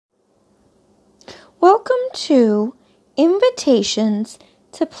Welcome to Invitations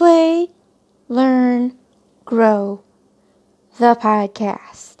to Play, Learn, Grow, the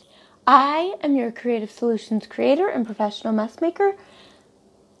podcast. I am your creative solutions creator and professional mess maker,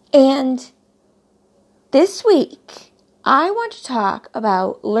 and this week I want to talk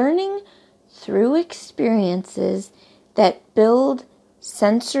about learning through experiences that build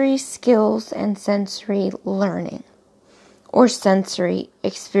sensory skills and sensory learning, or sensory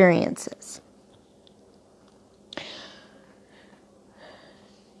experiences.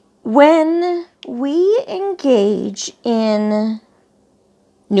 When we engage in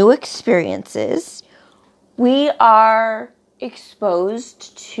new experiences, we are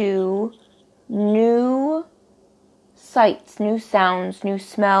exposed to new sights, new sounds, new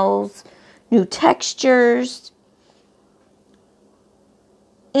smells, new textures.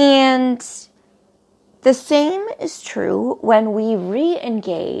 And the same is true when we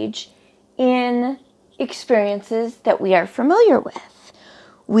re-engage in experiences that we are familiar with.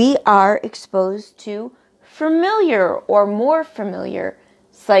 We are exposed to familiar or more familiar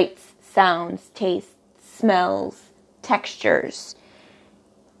sights, sounds, tastes, smells, textures.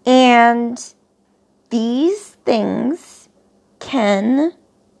 And these things can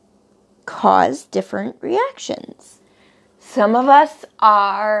cause different reactions. Some of us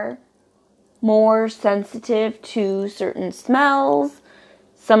are more sensitive to certain smells.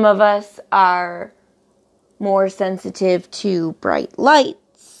 Some of us are more sensitive to bright light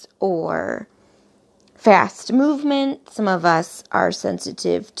or fast movement. Some of us are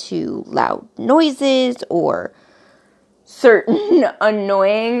sensitive to loud noises or certain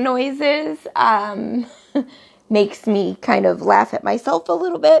annoying noises. Makes me kind of laugh at myself a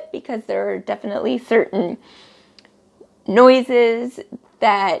little bit because there are definitely certain noises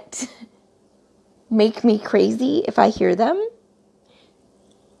that make me crazy if I hear them.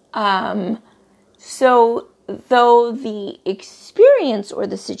 So though the experience or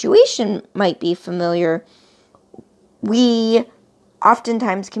the situation might be familiar, we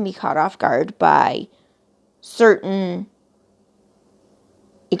oftentimes can be caught off guard by certain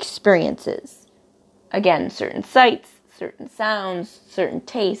experiences. Again, certain sights, certain sounds, certain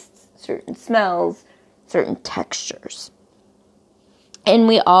tastes, certain smells, certain textures. And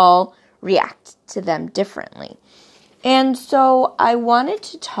we all react to them differently. And so I wanted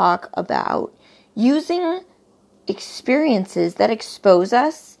to talk about using experiences that expose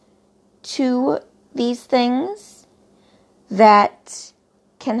us to these things that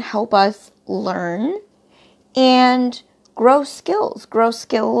can help us learn and grow skills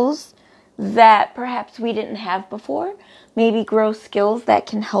that perhaps we didn't have before, maybe grow skills that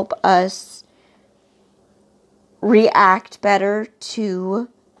can help us react better to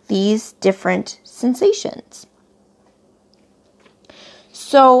these different sensations.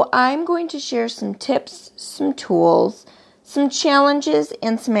 So I'm going to share some tips, some tools, some challenges,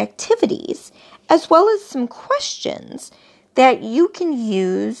 and some activities, as well as some questions that you can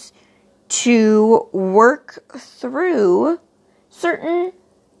use to work through certain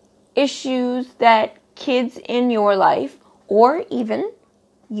issues that kids in your life, or even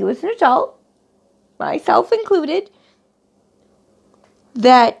you as an adult, myself included,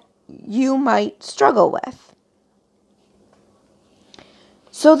 that you might struggle with.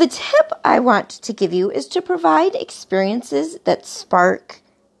 So the tip I want to give you is to provide experiences that spark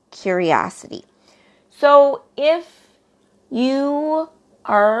curiosity. So if you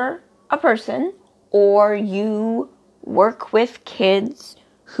are a person or you work with kids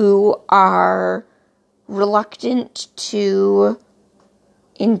who are reluctant to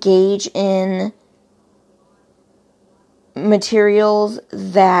engage in materials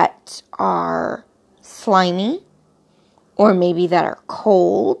that are slimy, or maybe that are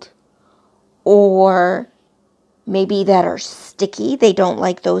cold, or maybe that are sticky, they don't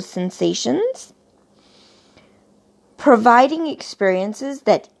like those sensations, providing experiences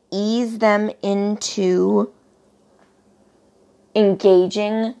that ease them into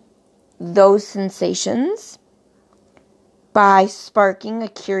engaging those sensations by sparking a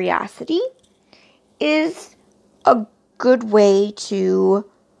curiosity is a good way to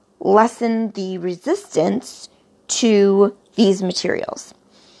lessen the resistance to these materials.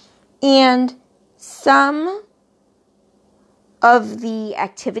 And some of the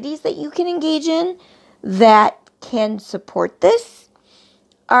activities that you can engage in that can support this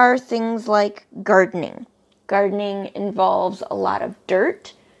are things like gardening. Gardening involves a lot of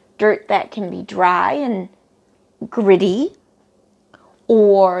dirt that can be dry and gritty,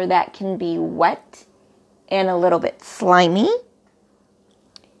 or that can be wet and a little bit slimy.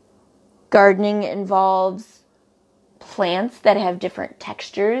 Gardening involves plants that have different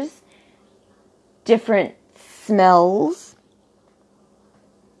textures different smells.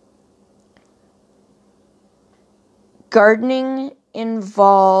 Gardening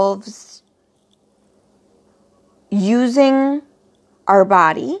involves using our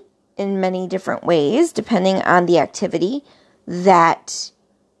body in many different ways, depending on the activity that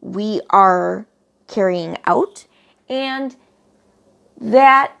we are carrying out, and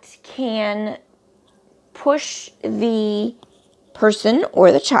that can push the person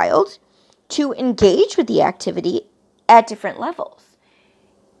or the child to engage with the activity at different levels.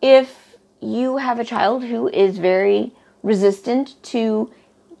 If you have a child who is very resistant to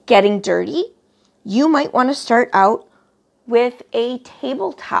getting dirty, you might want to start out with a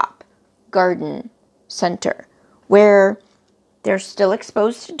tabletop garden center where they're still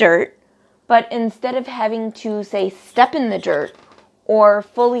exposed to dirt, but instead of having to, say, step in the dirt or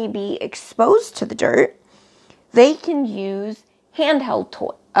fully be exposed to the dirt, they can use handheld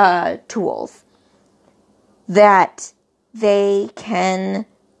tools that they can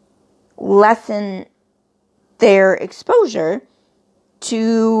lessen their exposure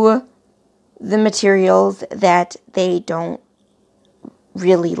to the materials that they don't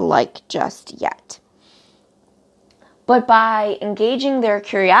really like just yet. But by engaging their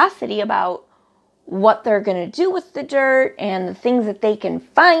curiosity about what they're going to do with the dirt and the things that they can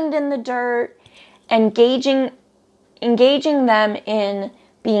find in the dirt, engaging them in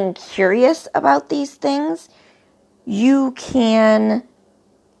being curious about these things, you can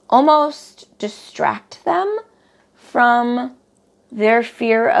almost distract them from their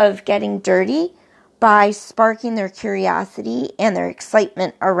fear of getting dirty by sparking their curiosity and their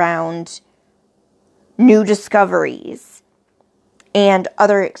excitement around new discoveries and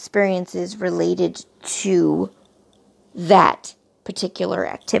other experiences related to that particular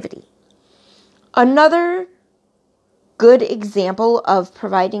activity. Another good example of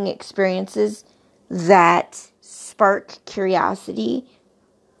providing experiences that spark curiosity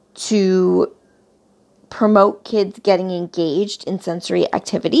to promote kids getting engaged in sensory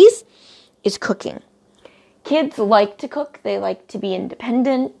activities is cooking. Kids like to cook. They like to be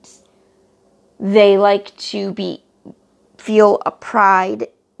independent. They like to feel a pride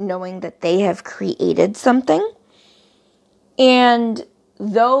knowing that they have created something. And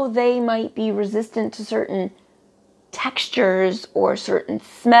though they might be resistant to certain textures or certain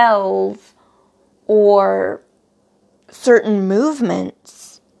smells or certain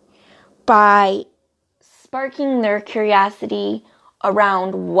movements, by sparking their curiosity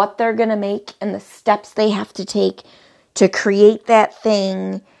around what they're going to make and the steps they have to take to create that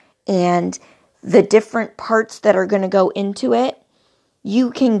thing and the different parts that are going to go into it,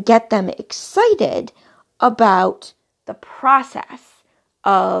 you can get them excited about the process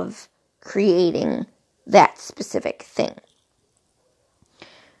of creating that specific thing.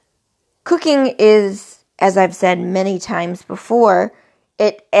 Cooking is, as I've said many times before,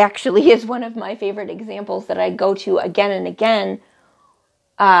 it actually is one of my favorite examples that I go to again and again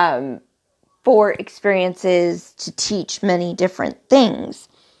for experiences to teach many different things.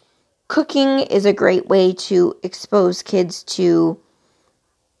 Cooking is a great way to expose kids to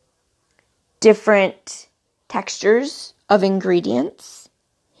different textures of ingredients,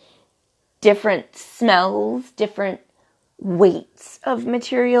 different smells, different weights of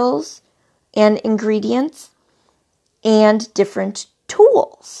materials and ingredients, and different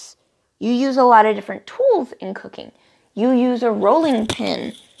tools. You use a lot of different tools in cooking. You use a rolling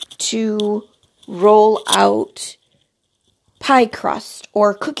pin to roll out pie crust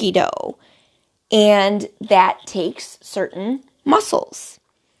or cookie dough, and that takes certain muscles.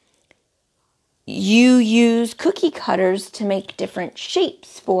 You use cookie cutters to make different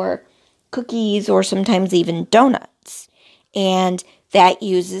shapes for cookies or sometimes even donuts, and that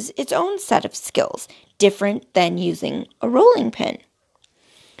uses its own set of skills, different than using a rolling pin.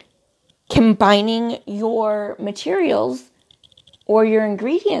 Combining your materials or your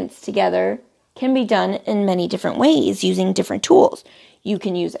ingredients together can be done in many different ways using different tools. You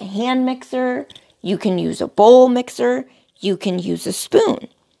can use a hand mixer, you can use a bowl mixer, you can use a spoon.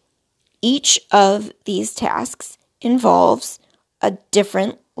 Each of these tasks involves a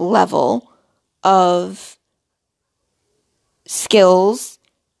different level of skills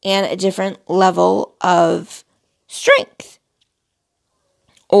and a different level of strength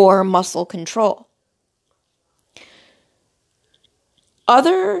or muscle control.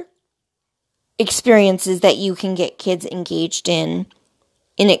 Other experiences that you can get kids engaged in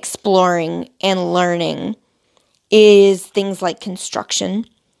exploring and learning is things like construction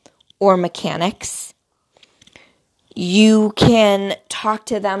or mechanics. You can talk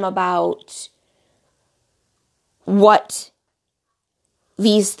to them about what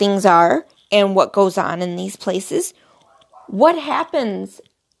these things are and what goes on in these places. What happens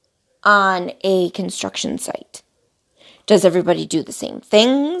on a construction site? Does everybody do the same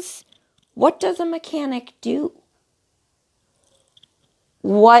things? What does a mechanic do?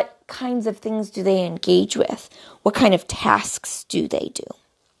 What kinds of things do they engage with? What kind of tasks do they do?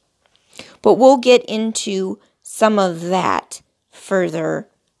 But we'll get into some of that further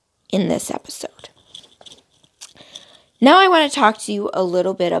in this episode. Now I want to talk to you a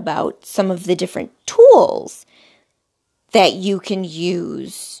little bit about some of the different tools that you can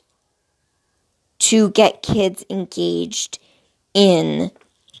use to get kids engaged in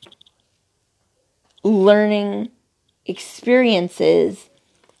learning experiences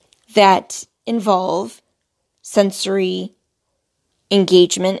that involve sensory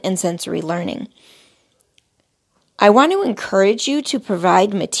engagement and sensory learning. I want to encourage you to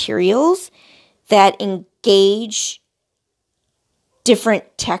provide materials that engage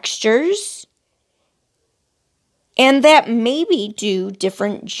different textures and that maybe do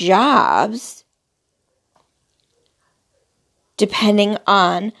different jobs depending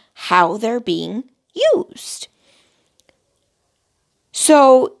on how they're being used.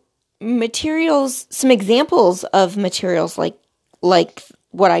 So some examples of materials like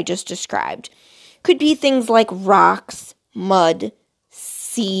what I just described could be things like rocks, mud,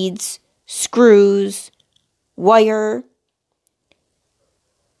 seeds, screws, wire,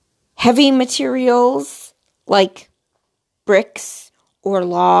 heavy materials like bricks or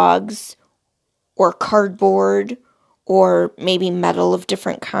logs or cardboard or maybe metal of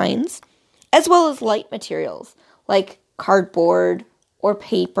different kinds, as well as light materials like cardboard or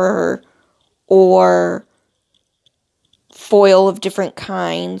paper or foil of different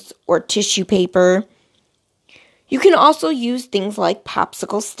kinds or tissue paper. You can also use things like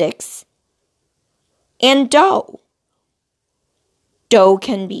popsicle sticks and dough. Dough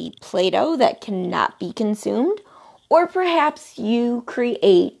can be Play-Doh that cannot be consumed, or perhaps you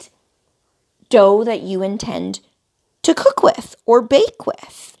create dough that you intend to cook with or bake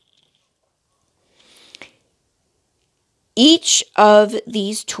with. Each of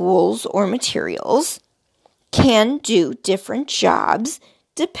these tools or materials can do different jobs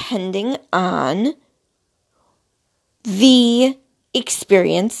depending on the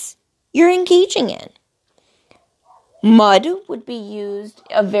experience you're engaging in. Mud would be used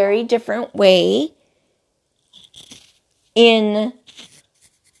a very different way in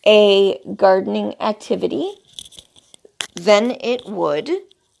a gardening activity than it would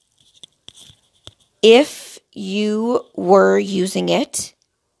if you were using it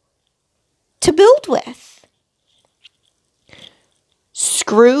to build with.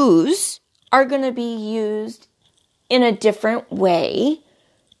 Screws are going to be used in a different way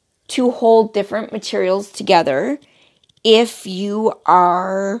to hold different materials together if you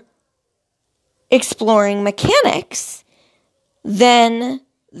are exploring mechanics than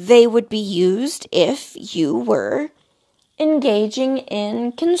they would be used if you were engaging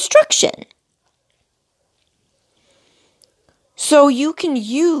in construction. So you can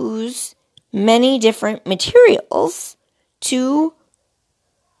use many different materials to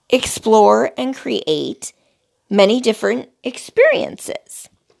explore and create many different experiences,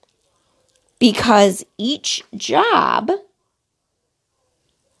 because each job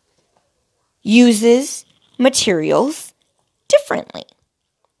uses materials differently.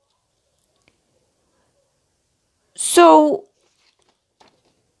 So,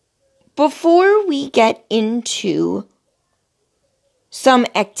 before we get into some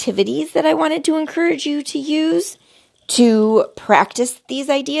activities that I wanted to encourage you to use to practice these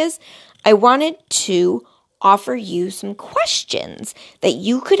ideas, I wanted to offer you some questions that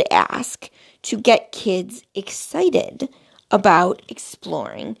you could ask to get kids excited about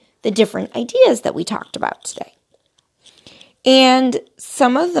exploring the different ideas that we talked about today. And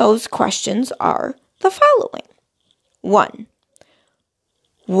some of those questions are the following. 1.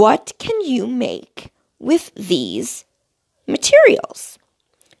 What can you make with these materials?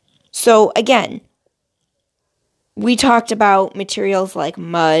 So again, we talked about materials like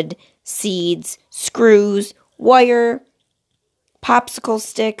mud, seeds, screws, wire, popsicle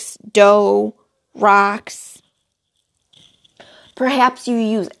sticks, dough, rocks. Perhaps you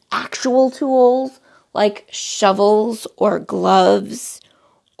use actual tools like shovels or gloves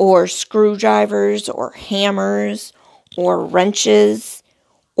or screwdrivers or hammers or wrenches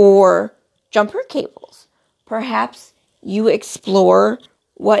or jumper cables. Perhaps you explore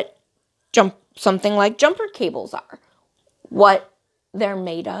what something like jumper cables are, what they're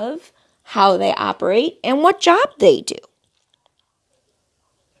made of, how they operate, and what job they do.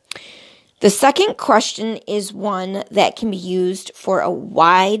 The second question is one that can be used for a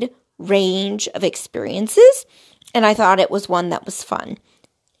wide range of experiences, and I thought it was one that was fun,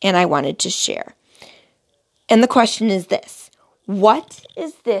 and I wanted to share. And the question is this: what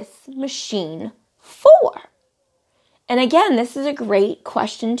is this machine for? And again, this is a great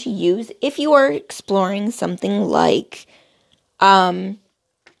question to use if you are exploring something like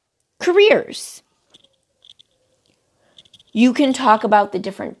careers. You can talk about the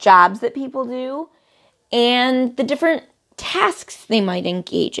different jobs that people do and the different tasks they might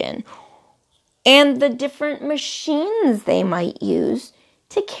engage in and the different machines they might use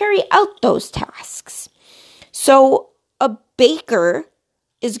to carry out those tasks. So a baker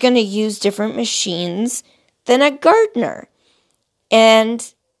is going to use different machines than a gardener,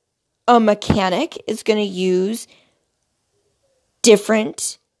 and a mechanic is going to use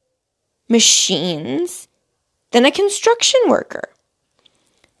different machines than a construction worker.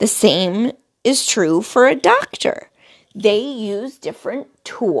 The same is true for a doctor. They use different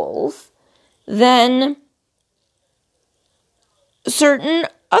tools than certain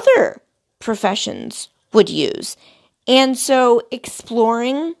other professions would use. And so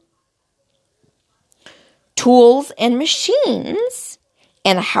exploring tools and machines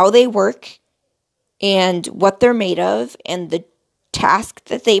and how they work and what they're made of and the task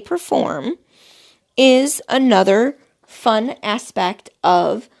that they perform is another fun aspect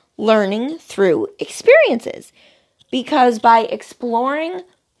of learning through experiences. Because by exploring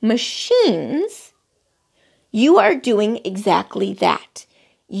machines, you are doing exactly that.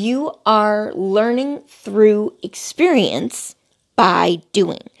 You are learning through experience by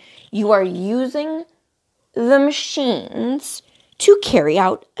doing. You are using the machines to carry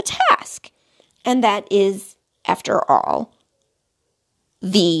out a task. And that is, after all,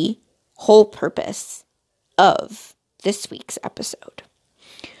 the whole purpose of this week's episode.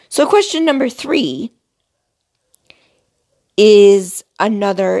 So question number 3 is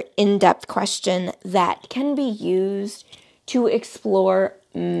another in-depth question that can be used to explore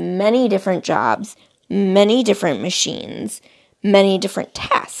many different jobs, many different machines, many different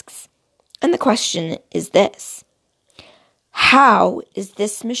tasks. And the question is this: how is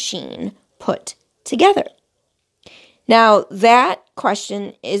this machine put together? Now, that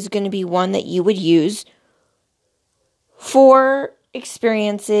question is going to be one that you would use for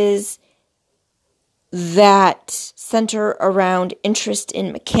experiences that center around interest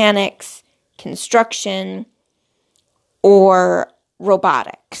in mechanics, construction, or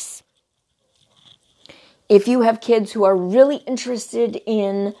robotics. If you have kids who are really interested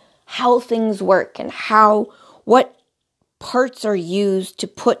in how things work and what parts are used to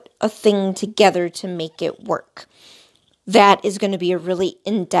put a thing together to make it work, that is going to be a really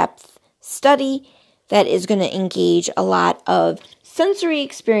in-depth study that is going to engage a lot of sensory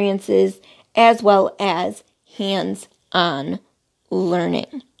experiences as well as hands-on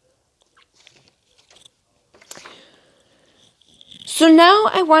learning. So now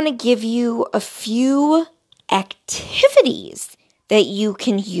I want to give you a few activities that you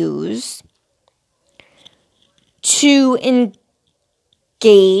can use to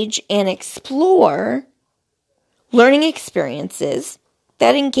engage and explore learning experiences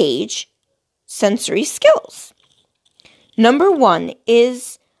that engage sensory skills. Number 1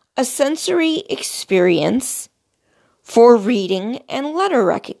 is a sensory experience for reading and letter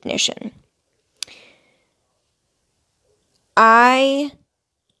recognition. I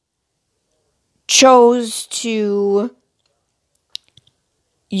chose to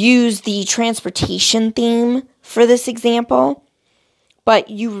use the transportation theme for this example, but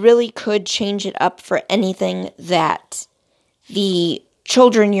you really could change it up for anything that the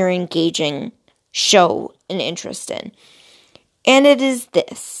children you're engaging show an interest in. And it is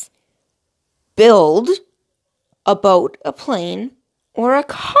this: build a boat, a plane, or a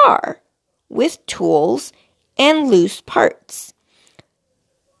car with tools and loose parts,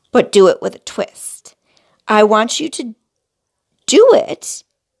 but do it with a twist. I want you to do it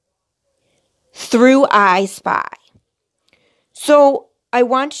through I Spy. So I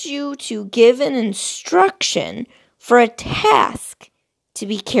want you to give an instruction for a task to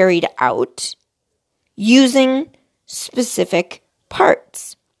be carried out using specific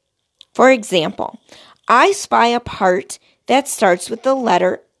parts. For example, I spy a part that starts with the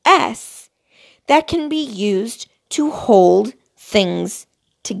letter S that can be used to hold things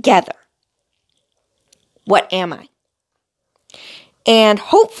together. What am I? And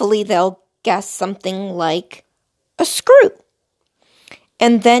hopefully they'll guess something like a screw.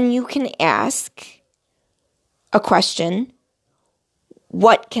 And then you can ask a question: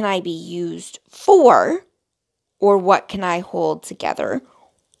 what can I be used for? Or what can I hold together?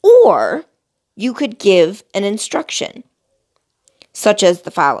 Or you could give an instruction, such as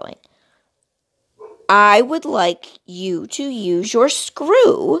the following: I would like you to use your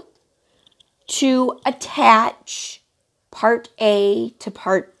screw to attach part A to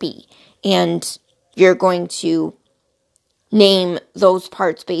part B. And you're going to name those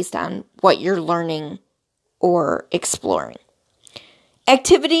parts based on what you're learning or exploring.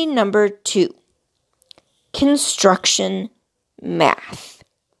 Activity number 2, construction math.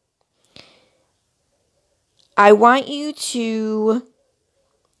 I want you to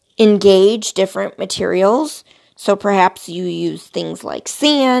engage different materials. So perhaps you use things like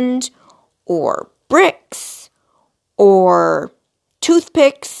sand or bricks or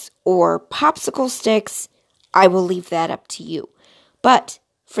toothpicks or popsicle sticks. I will leave that up to you. But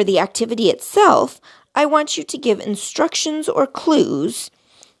for the activity itself, I want you to give instructions or clues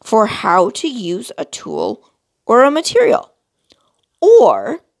for how to use a tool or a material.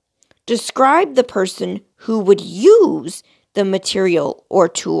 Or describe the person who would use the material or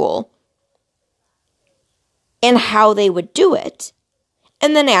tool and how they would do it.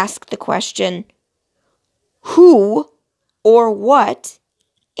 And then ask the question, who or what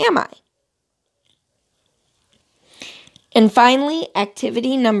am I? And finally,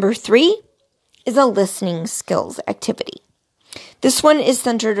 activity number 3 is a listening skills activity. This one is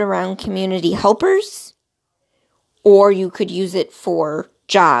centered around community helpers, or you could use it for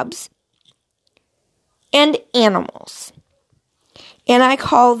jobs, and animals. And I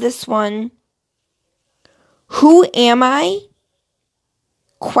call this one, Who Am I?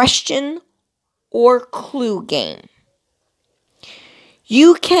 Question or clue game.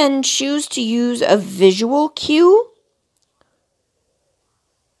 You can choose to use a visual cue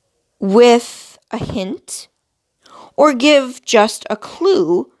with a hint, or give just a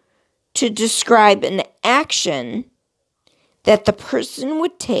clue to describe an action that the person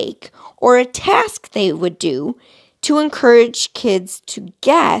would take or a task they would do to encourage kids to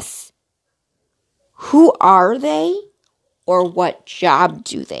guess who are they or what job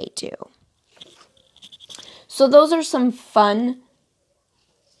do they do. So those are some fun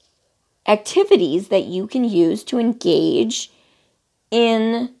activities that you can use to engage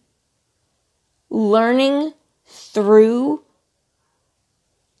in learning through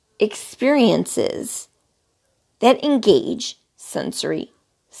experiences that engage sensory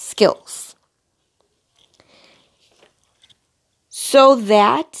skills. So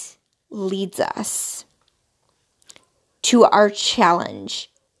that leads us to our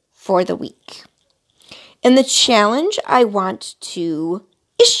challenge for the week. And the challenge I want to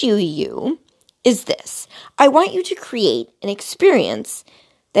issue you is this. I want you to create an experience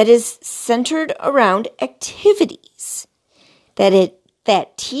that is centered around activities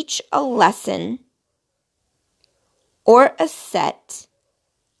that teach a lesson or a set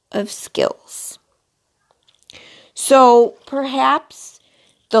of skills. So perhaps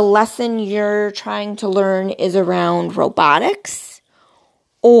the lesson you're trying to learn is around robotics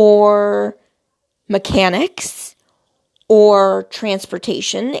or mechanics or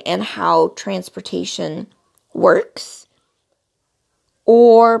transportation and how transportation works.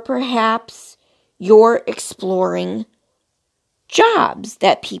 Or perhaps you're exploring jobs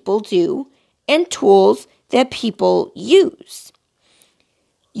that people do and tools that people use.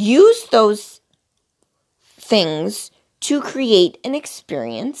 Use those things to create an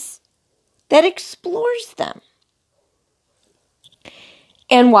experience that explores them.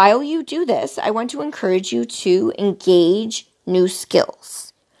 And while you do this, I want to encourage you to engage new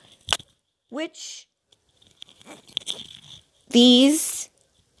skills, which these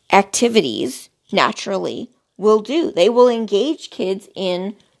activities naturally will do. They will engage kids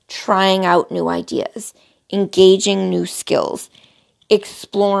in trying out new ideas, engaging new skills,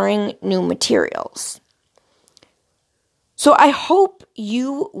 exploring new materials. So I hope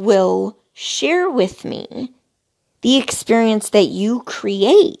you will share with me the experience that you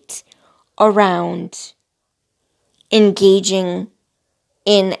create around engaging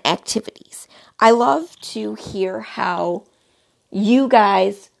in activities. I love to hear how you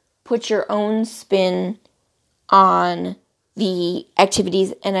guys put your own spin on the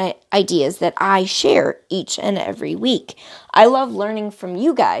activities and ideas that I share each and every week. I love learning from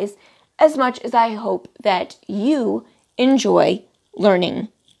you guys as much as I hope that you enjoy learning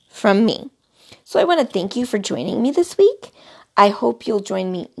from me. So I want to thank you for joining me this week. I hope you'll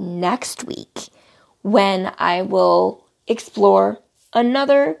join me next week when I will explore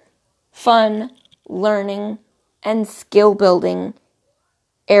another fun learning and skill building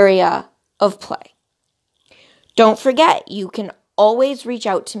area of play. Don't forget, you can always reach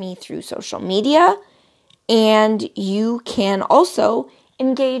out to me through social media, and you can also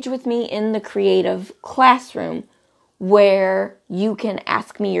engage with me in the creative classroom where you can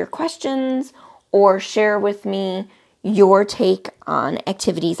ask me your questions or share with me your take on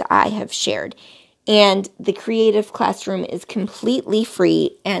activities I have shared. And the Creative Classroom is completely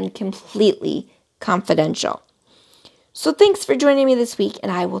free and completely confidential. So thanks for joining me this week,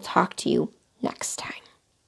 and I will talk to you next time.